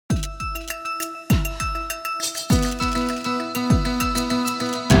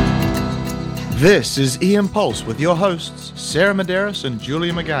This is Ian Pulse with your hosts, Sarah Medeiros and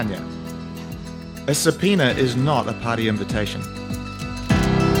Julia Magana. A subpoena is not a party invitation.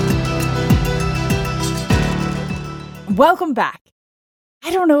 Welcome back.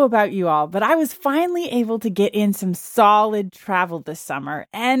 I don't know about you all, but I was finally able to get in some solid travel this summer.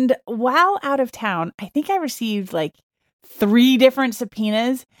 And while out of town, I think I received like 3 different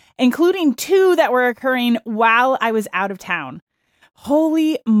subpoenas, including 2 that were occurring while I was out of town.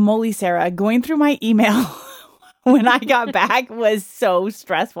 Holy moly, Sarah, going through my email when I got back was so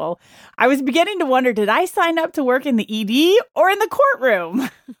stressful. I was beginning to wonder, did I sign up to work in the ED or in the courtroom?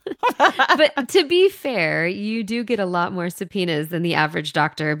 But to be fair, you do get a lot more subpoenas than the average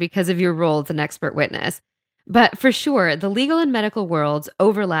doctor because of your role as an expert witness. But for sure, the legal and medical worlds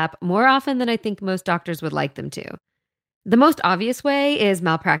overlap more often than I think most doctors would like them to. The most obvious way is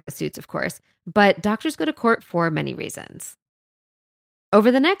malpractice suits, of course, but doctors go to court for many reasons. Over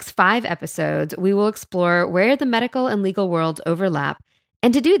the next 5 episodes, we will explore where the medical and legal worlds overlap.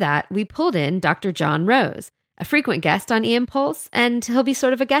 And to do that, we pulled in Dr. John Rose, a frequent guest on Ian Pulse, and he'll be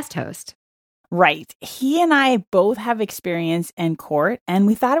sort of a guest host. Right. He and I both have experience in court, and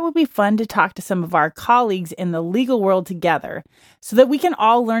we thought it would be fun to talk to some of our colleagues in the legal world together so that we can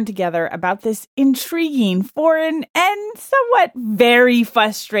all learn together about this intriguing, foreign, and somewhat very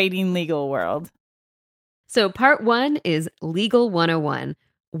frustrating legal world. So part 1 is Legal 101.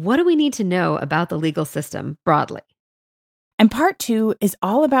 What do we need to know about the legal system broadly? And part 2 is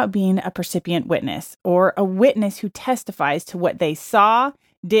all about being a percipient witness, or a witness who testifies to what they saw,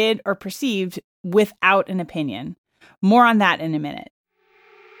 did, or perceived without an opinion. More on that in a minute.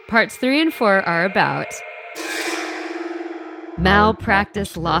 Parts 3 and 4 are about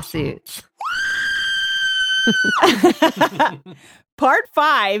malpractice lawsuits. Part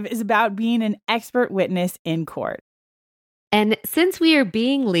 5 is about being an expert witness in court. And since we are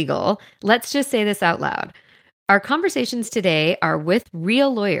being legal, let's just say this out loud. Our conversations today are with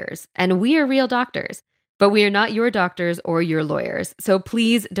real lawyers, and we are real doctors, but we are not your doctors or your lawyers. So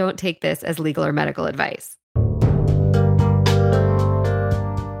please don't take this as legal or medical advice.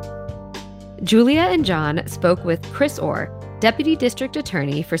 Julia and John spoke with Chris Orr, Deputy District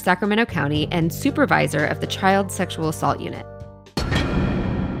Attorney for Sacramento County and Supervisor of the Child Sexual Assault Unit.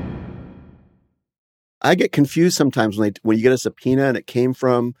 I get confused sometimes when you get a subpoena and it came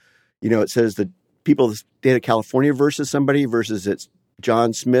from, it says the people of the state of California versus somebody versus it's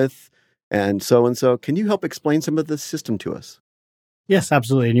John Smith and so. Can you help explain some of the system to us? Yes,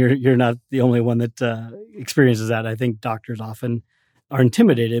 absolutely. And you're not the only one that experiences that. I think doctors often are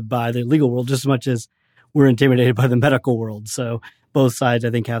intimidated by the legal world just as much as we're intimidated by the medical world. So both sides, I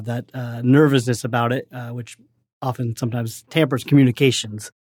think, have that nervousness about it, which often sometimes tampers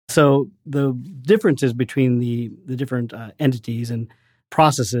communications. So the differences between the different entities and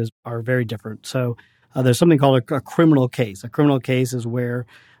processes are very different. So there's something called a criminal case. A criminal case is where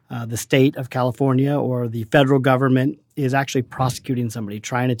the state of California or the federal government is actually prosecuting somebody,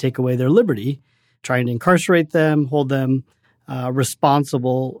 trying to take away their liberty, trying to incarcerate them, hold them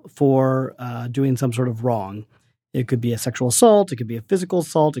responsible for doing some sort of wrong. It could be a sexual assault. It could be a physical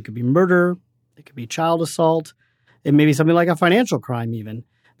assault. It could be murder. It could be child assault. It may be something like a financial crime even.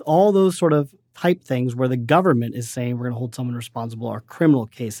 All those sort of type things where the government is saying we're going to hold someone responsible are criminal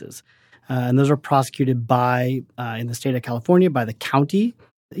cases. And those are prosecuted by, in the state of California, by the county.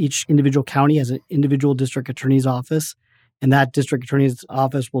 Each individual county has an individual district attorney's office, and that district attorney's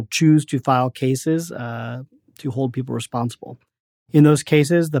office will choose to file cases to hold people responsible. In those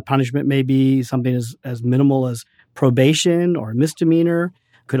cases, the punishment may be something as minimal as probation or misdemeanor.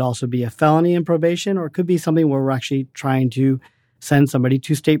 Could also be a felony in probation, or it could be something where we're actually trying to send somebody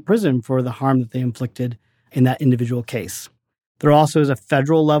to state prison for the harm that they inflicted in that individual case. There also is a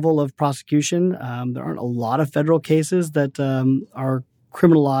federal level of prosecution. There aren't a lot of federal cases that are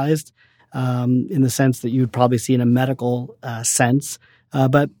criminalized in the sense that you would probably see in a medical sense.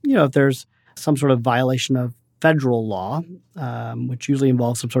 But, if there's some sort of violation of federal law, which usually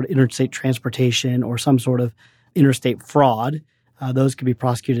involves some sort of interstate transportation or some sort of interstate fraud, those can be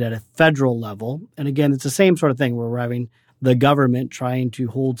prosecuted at a federal level. And again, it's the same sort of thing where we're having the government trying to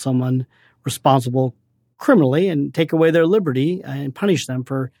hold someone responsible criminally and take away their liberty and punish them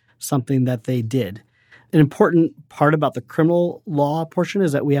for something that they did. An important part about the criminal law portion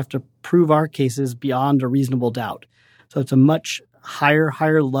is that we have to prove our cases beyond a reasonable doubt. So it's a much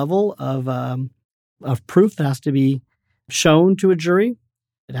higher level of proof that has to be shown to a jury.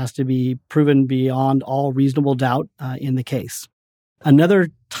 It has to be proven beyond all reasonable doubt in the case. Another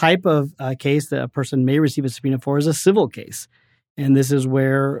type of case that a person may receive a subpoena for is a civil case. And this is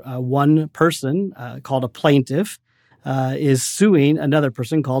where one person called a plaintiff is suing another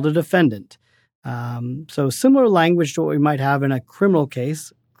person called a defendant. So similar language to what we might have in a criminal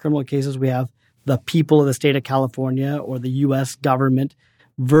case. Criminal cases, we have the people of the state of California or the U.S. government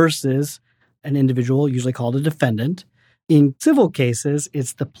versus an individual, usually called a defendant. In civil cases,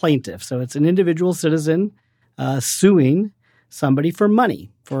 it's the plaintiff. So it's an individual citizen suing somebody for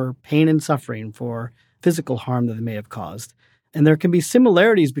money, for pain and suffering, for physical harm that they may have caused. And there can be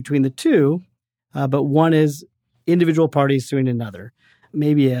similarities between the two, but one is individual parties suing another.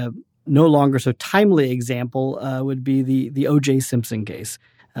 Maybe a no longer so timely example would be the O.J. Simpson case.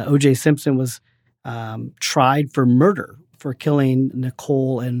 O.J. Simpson was tried for murder, for killing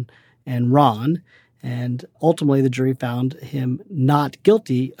Nicole and Ron, and ultimately the jury found him not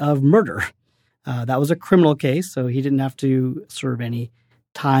guilty of murder. That was a criminal case, so he didn't have to serve any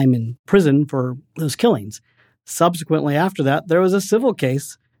time in prison for those killings. Subsequently, after that, there was a civil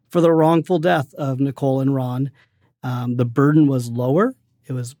case for the wrongful death of Nicole and Ron. The burden was lower.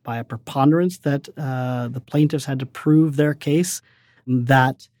 It was by a preponderance that the plaintiffs had to prove their case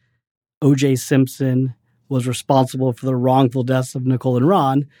that O.J. Simpson was responsible for the wrongful deaths of Nicole and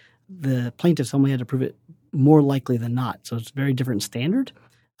Ron. The plaintiffs only had to prove it more likely than not. So it's a very different standard.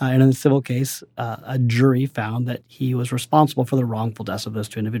 And in the civil case, a jury found that he was responsible for the wrongful deaths of those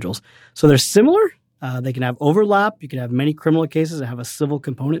two individuals. So they're similar. They can have overlap. You can have many criminal cases that have a civil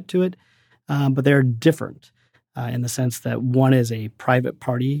component to it, but they're different in the sense that one is a private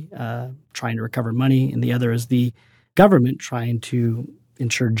party trying to recover money, and the other is the government trying to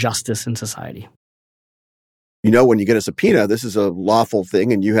ensure justice in society. You know, when you get a subpoena, this is a lawful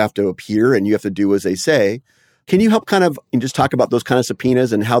thing, and you have to appear and you have to do as they say. Can you help kind of just talk about those kind of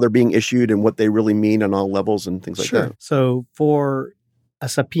subpoenas and how they're being issued and what they really mean on all levels and things like Sure. that? So for a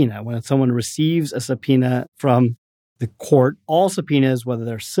subpoena, when someone receives a subpoena from the court, all subpoenas, whether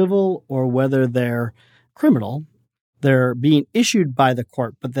they're civil or whether they're criminal, they're being issued by the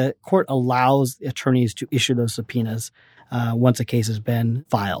court, but the court allows attorneys to issue those subpoenas once a case has been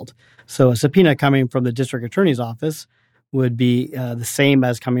filed. So a subpoena coming from the district attorney's office would be the same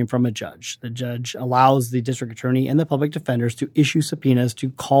as coming from a judge. The judge allows the district attorney and the public defenders to issue subpoenas to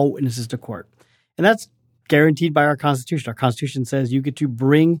call witnesses to court. And that's guaranteed by our Constitution. Our Constitution says you get to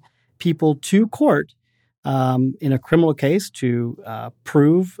bring people to court in a criminal case to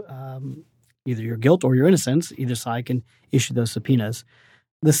prove either your guilt or your innocence. Either side can issue those subpoenas.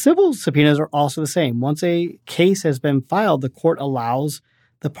 The civil subpoenas are also the same. Once a case has been filed, the court allows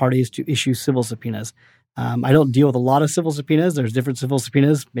the parties to issue civil subpoenas. I don't deal with a lot of civil subpoenas. There's different civil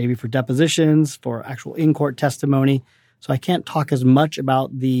subpoenas, maybe for depositions, for actual in-court testimony. So I can't talk as much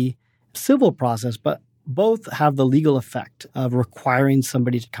about the civil process, but both have the legal effect of requiring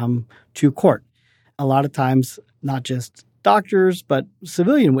somebody to come to court. A lot of times, not just doctors, but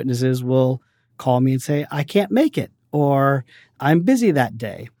civilian witnesses will call me and say, I can't make it, or I'm busy that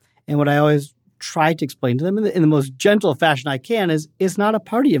day. And what I always try to explain to them in the most gentle fashion I can is it's not a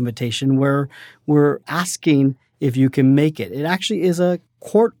party invitation where we're asking if you can make it. It actually is a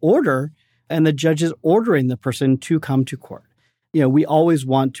court order, and the judge is ordering the person to come to court. You know, we always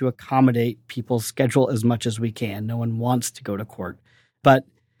want to accommodate people's schedule as much as we can. No one wants to go to court. But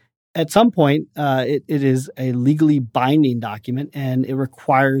at some point, it is a legally binding document, and it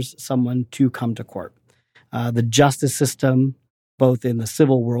requires someone to come to court. The justice system, both in the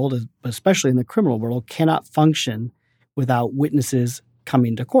civil world, but especially in the criminal world, cannot function without witnesses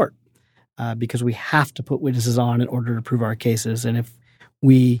coming to court because we have to put witnesses on in order to prove our cases. And if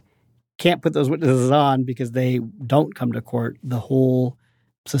we can't put those witnesses on because they don't come to court, the whole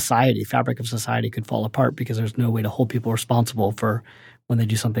fabric of society could fall apart because there's no way to hold people responsible for when they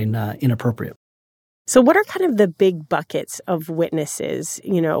do something inappropriate. So what are kind of the big buckets of witnesses?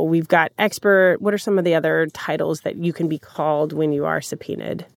 You know, we've got expert. What are some of the other titles that you can be called when you are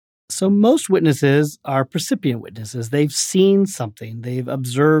subpoenaed? So most witnesses are precipient witnesses. They've seen something, they've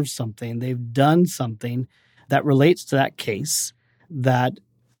observed something, they've done something that relates to that case that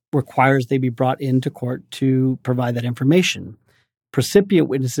requires they be brought into court to provide that information. Precipient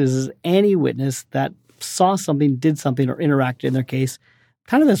witnesses is any witness that saw something, did something, or interacted in their case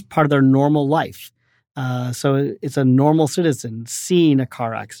kind of as part of their normal life. So it's a normal citizen seeing a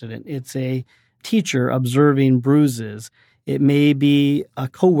car accident. It's a teacher observing bruises. It may be a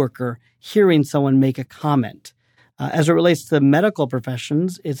coworker hearing someone make a comment. As it relates to the medical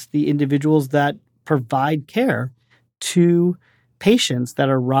professions, it's the individuals that provide care to patients that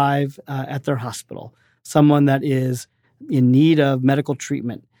arrive at their hospital, someone that is in need of medical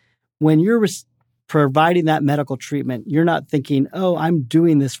treatment. When you're providing that medical treatment, you're not thinking, oh, I'm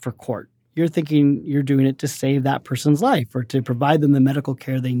doing this for court. You're thinking you're doing it to save that person's life or to provide them the medical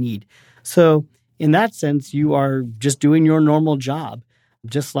care they need. So in that sense, you are just doing your normal job.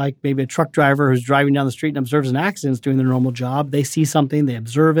 Just like maybe a truck driver who's driving down the street and observes an accident is doing their normal job. They see something, they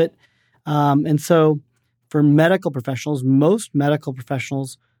observe it. And so for medical professionals, most medical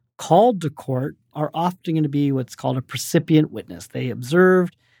professionals called to court are often going to be what's called a precipient witness. They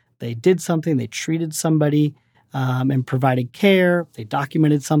observed, they did something, they treated somebody and provided care, they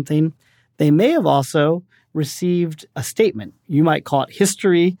documented something. They may have also received a statement. You might call it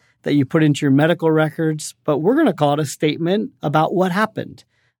history that you put into your medical records, but we're going to call it a statement about what happened.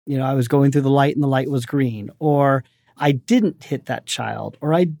 I was going through the light and the light was green, or I didn't hit that child,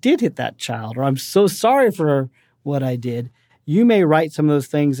 or I did hit that child, or I'm so sorry for what I did. You may write some of those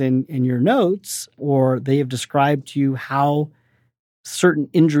things in your notes, or they have described to you how certain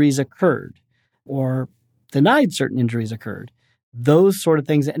injuries occurred or denied certain injuries occurred. Those sort of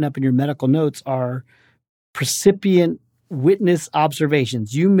things that end up in your medical notes are precipient witness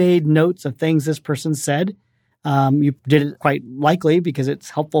observations. You made notes of things this person said. You did it quite likely because it's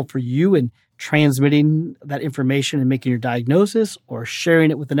helpful for you in transmitting that information and making your diagnosis or sharing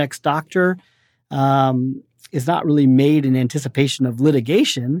it with the next doctor. Is not really made in anticipation of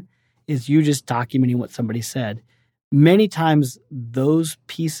litigation. Is you just documenting what somebody said. Many times those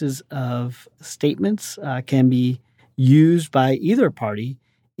pieces of statements can be used by either party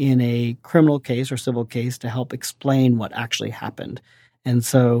in a criminal case or civil case to help explain what actually happened. And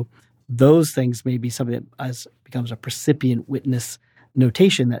so those things may be something that becomes a precipient witness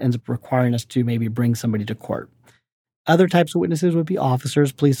notation that ends up requiring us to maybe bring somebody to court. Other types of witnesses would be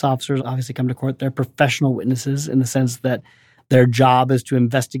officers. Police officers obviously come to court. They're professional witnesses in the sense that their job is to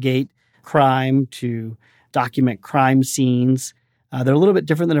investigate crime, to document crime scenes. They're a little bit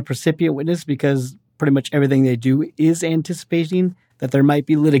different than a precipient witness because pretty much everything they do is anticipating that there might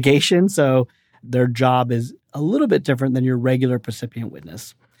be litigation. So their job is a little bit different than your regular precipient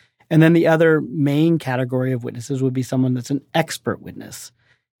witness. And then the other main category of witnesses would be someone that's an expert witness.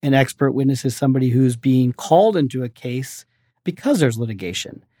 An expert witness is somebody who's being called into a case because there's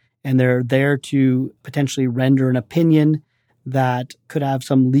litigation. And they're there to potentially render an opinion that could have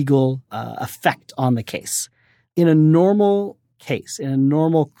some legal effect on the case. In a normal case, in a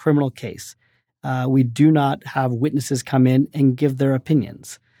normal criminal case, we do not have witnesses come in and give their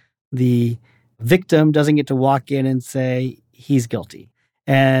opinions. The victim doesn't get to walk in and say he's guilty.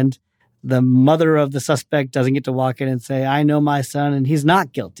 And the mother of the suspect doesn't get to walk in and say, I know my son and he's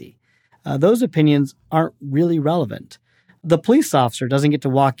not guilty. Those opinions aren't really relevant. The police officer doesn't get to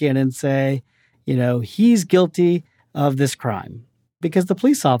walk in and say, he's guilty of this crime, because the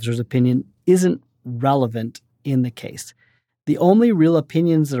police officer's opinion isn't relevant in the case. The only real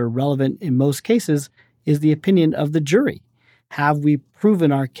opinions that are relevant in most cases is the opinion of the jury. Have we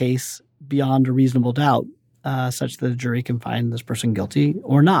proven our case beyond a reasonable doubt such that the jury can find this person guilty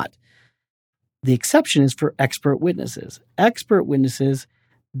or not? The exception is for expert witnesses. Expert witnesses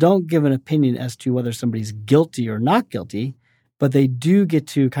don't give an opinion as to whether somebody's guilty or not guilty, but they do get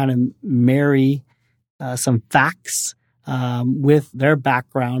to kind of marry some facts with their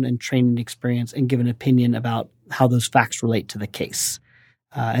background and training experience and give an opinion about how those facts relate to the case.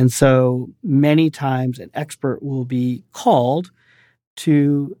 And so many times an expert will be called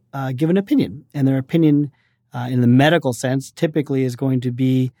to give an opinion. And their opinion in the medical sense typically is going to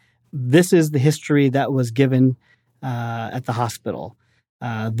be, this is the history that was given at the hospital.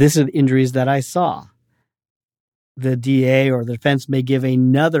 This are the injuries that I saw. The DA or the defense may give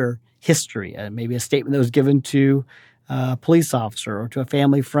another history, maybe a statement that was given to a police officer or to a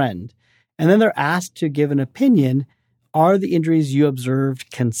family friend. And then they're asked to give an opinion. Are the injuries you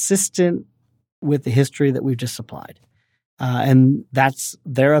observed consistent with the history that we've just supplied? And that's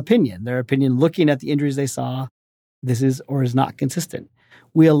their opinion. Their opinion looking at the injuries they saw, this is or is not consistent.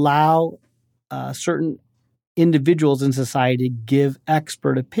 We allow certain individuals in society to give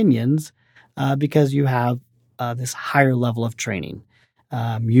expert opinions because you have this higher level of training.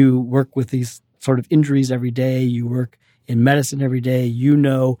 You work with these sort of injuries every day. You work in medicine every day. You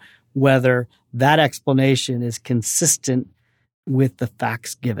know whether that explanation is consistent with the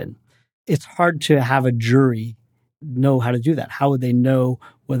facts given. It's hard to have a jury know how to do that. How would they know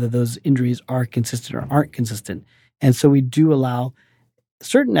whether those injuries are consistent or aren't consistent? And so we do allow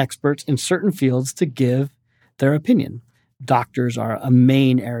certain experts in certain fields to give their opinion. Doctors are a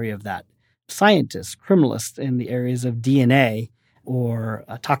main area of that. Scientists, criminalists in the areas of DNA or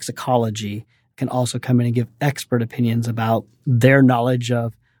toxicology can also come in and give expert opinions about their knowledge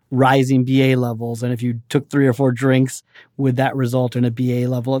of rising BA levels. And if you took 3 or 4 drinks, would that result in a BA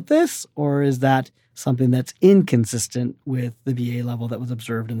level of this? Or is that something that's inconsistent with the BA level that was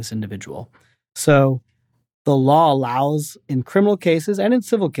observed in this individual? So the law allows in criminal cases and in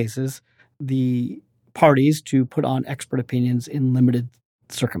civil cases, the parties to put on expert opinions in limited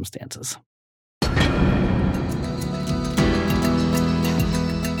circumstances.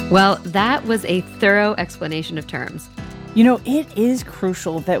 Well, that was a thorough explanation of terms. You know, it is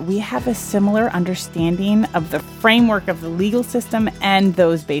crucial that we have a similar understanding of the framework of the legal system and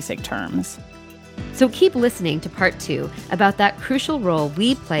those basic terms. So keep listening to part 2 about that crucial role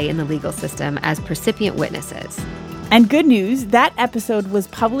we play in the legal system as percipient witnesses. And good news, that episode was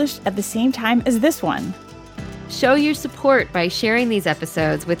published at the same time as this one. Show your support by sharing these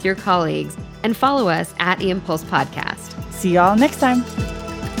episodes with your colleagues and follow us at eImpulse Podcast. See y'all next time.